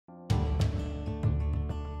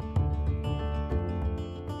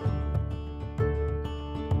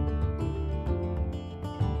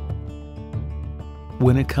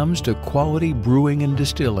When it comes to quality brewing and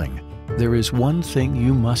distilling, there is one thing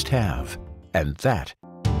you must have, and that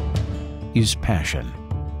is passion.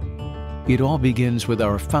 It all begins with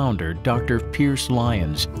our founder, Dr. Pierce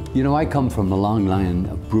Lyons. You know, I come from a long line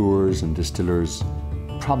of brewers and distillers,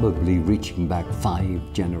 probably reaching back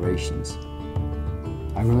 5 generations.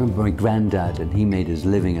 I remember my granddad, and he made his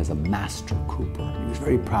living as a master cooper. He was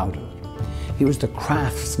very proud of it. He was the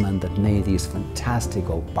craftsman that made these fantastic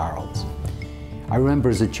oak barrels. I remember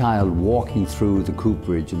as a child walking through the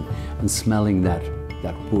cooperage and smelling that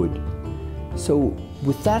wood. So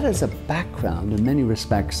with that as a background, in many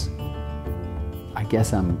respects, I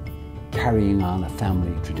guess I'm carrying on a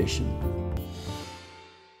family tradition.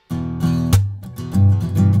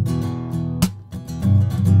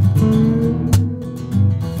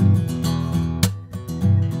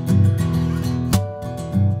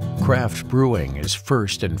 Craft brewing is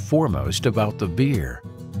first and foremost about the beer.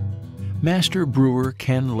 Master brewer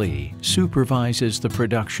Ken Lee supervises the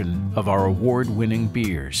production of our award-winning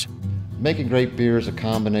beers. Making great beer is a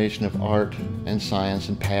combination of art and science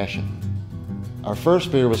and passion. Our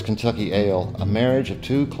first beer was Kentucky Ale, a marriage of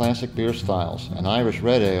 2 classic beer styles, an Irish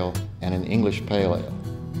red ale and an English pale ale.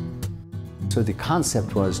 So the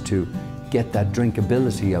concept was to get that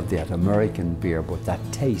drinkability of that American beer, but that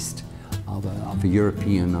taste of a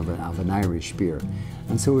European, of an Irish beer.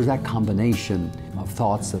 And so it was that combination of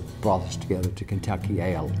thoughts that brought us together to Kentucky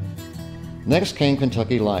Ale. Next came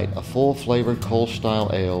Kentucky Light, a full-flavored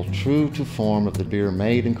Kolsch-style ale, true to form of the beer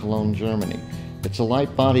made in Cologne, Germany. It's a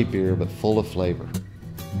light-bodied beer, but full of flavor.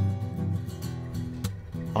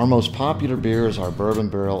 Our most popular beer is our Bourbon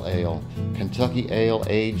Barrel Ale. Kentucky Ale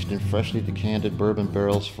aged in freshly decanted bourbon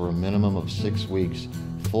barrels for a minimum of 6 weeks,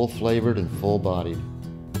 full-flavored and full-bodied.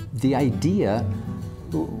 The idea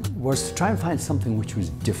was to try and find something which was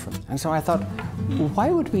different. And so I thought, well, why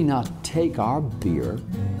would we not take our beer,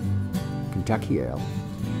 Kentucky Ale,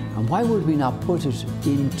 and why would we not put it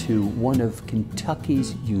into one of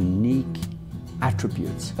Kentucky's unique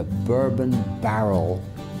attributes, a bourbon barrel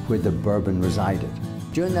where the bourbon resided.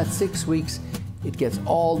 During that 6 weeks, it gets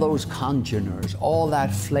all those congeners, all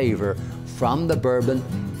that flavor from the bourbon,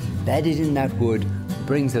 bedded in that wood,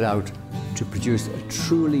 brings it out to produce a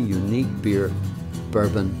truly unique beer,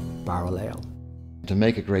 Bourbon Barrel Ale. To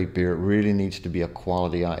make a great beer, it really needs to be a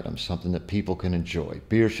quality item, something that people can enjoy.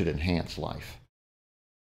 Beer should enhance life.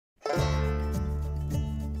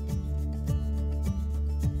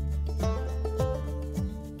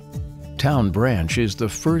 Town Branch is the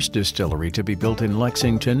first distillery to be built in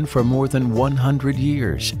Lexington for more than 100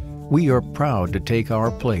 years. We are proud to take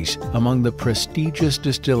our place among the prestigious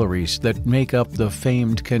distilleries that make up the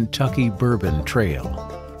famed Kentucky Bourbon Trail.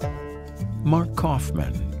 Mark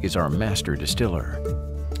Kaufman is our master distiller.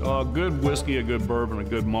 A good whiskey, a good bourbon, a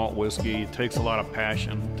good malt whiskey, it takes a lot of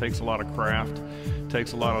passion, takes a lot of craft,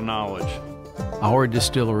 takes a lot of knowledge. Our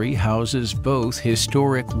distillery houses both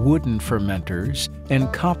historic wooden fermenters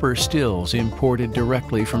and copper stills imported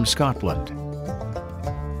directly from Scotland.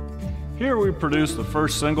 Here we produce the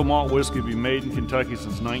first single malt whiskey to be made in Kentucky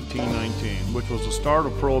since 1919, which was the start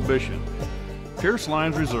of Prohibition. Pierce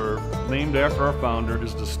Lyons Reserve, named after our founder,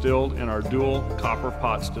 is distilled in our dual copper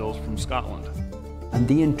pot stills from Scotland. And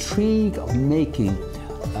the intrigue of making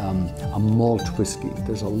a malt whiskey,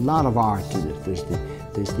 there's a lot of art in it. There's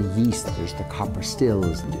the yeast, there's the copper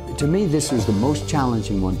stills. To me, this was the most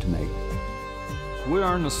challenging one to make. We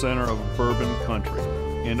are in the center of bourbon country,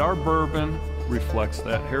 and our bourbon reflects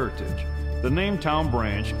that heritage. The name Town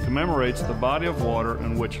Branch commemorates the body of water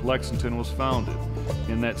in which Lexington was founded,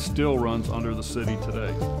 and that still runs under the city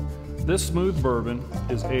today. This smooth bourbon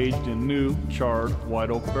is aged in new, charred, white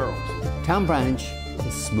oak barrels. Town Branch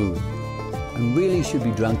is smooth and really should be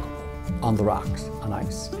drunk on the rocks, on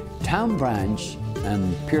ice. Town Branch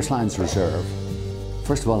and Pierce Lyons Reserve,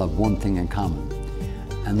 first of all, have one thing in common,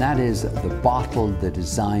 and that is the bottle, the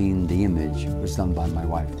design, the image was done by my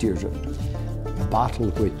wife, Deirdre. A bottle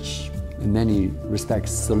which, in many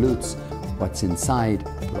respects, salutes what's inside,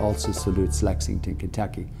 but also salutes Lexington,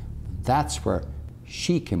 Kentucky. That's where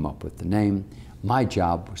she came up with the name. My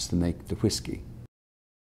job was to make the whiskey.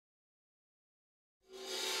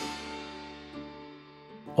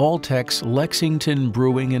 Alltech's Lexington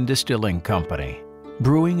Brewing and Distilling Company.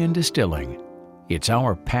 Brewing and Distilling. It's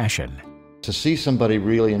our passion. To see somebody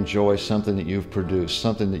really enjoy something that you've produced,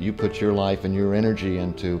 something that you put your life and your energy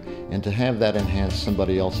into, and to have that enhance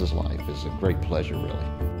somebody else's life is a great pleasure, really.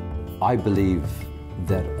 I believe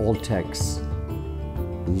that Alltech's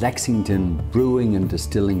Lexington Brewing and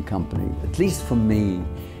Distilling Company, at least for me,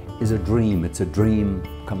 is a dream. It's a dream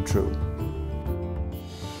come true.